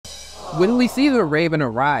When we see the Raven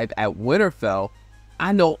arrive at Winterfell,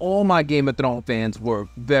 I know all my Game of Thrones fans were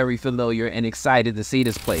very familiar and excited to see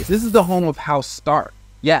this place. This is the home of House Stark.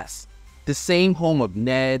 Yes, the same home of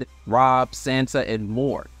Ned, Robb, Sansa, and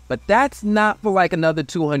more. But that's not for like another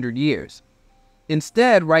 200 years.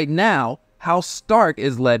 Instead, right now, House Stark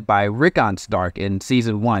is led by Cragen Stark in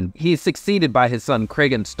Season 1. He is succeeded by his son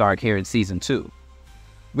Cragen Stark here in Season 2.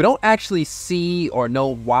 We don't actually see or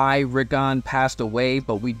know why Cregan passed away,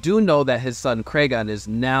 but we do know that his son Cregan is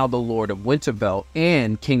now the Lord of Winterfell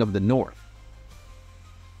and King of the North.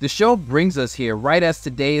 The show brings us here right as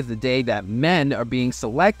today is the day that men are being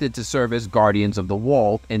selected to serve as Guardians of the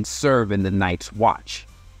Wall and serve in the Night's Watch.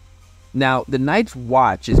 Now, the Night's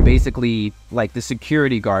Watch is basically like the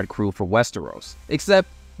security guard crew for Westeros, except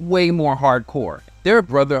way more hardcore. They're a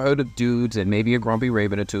brotherhood of dudes and maybe a grumpy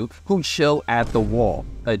raven or two who chill at the wall,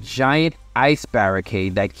 a giant ice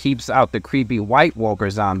barricade that keeps out the creepy White Walker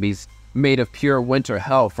zombies made of pure winter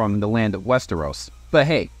hell from the land of Westeros. But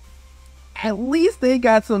hey, at least they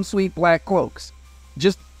got some sweet black cloaks.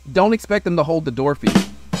 Just don't expect them to hold the door for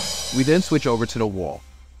you. We then switch over to the wall,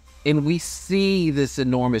 and we see this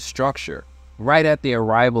enormous structure right at the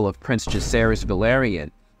arrival of Prince Jacaerys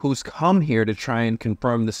Velaryon, who's come here to try and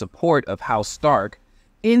confirm the support of House Stark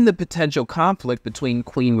in the potential conflict between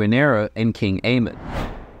Queen Rhaenyra and King Aemon.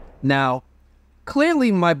 Now,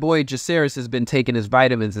 clearly my boy Jacaerys has been taking his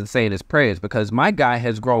vitamins and saying his prayers because my guy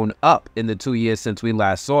has grown up in the 2 years since we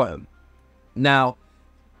last saw him. Now,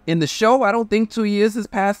 in the show, I don't think 2 years has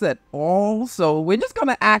passed at all, so we're just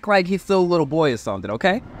gonna act like he's still a little boy or something,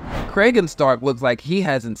 okay? Cragen Stark looks like he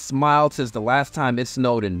hasn't smiled since the last time it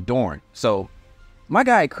snowed in Dorne, so my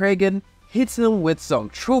guy Cregan hits him with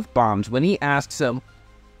some truth bombs when he asks him,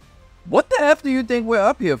 "What the F do you think we're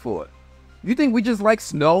up here for? You think we just like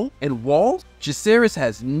snow and walls?" Jacaerys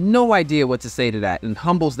has no idea what to say to that and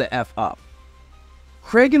humbles the F up.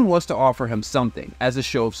 Cregan wants to offer him something as a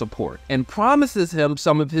show of support and promises him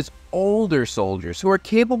some of his older soldiers who are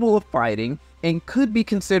capable of fighting and could be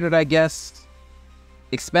considered, I guess,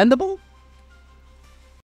 expendable?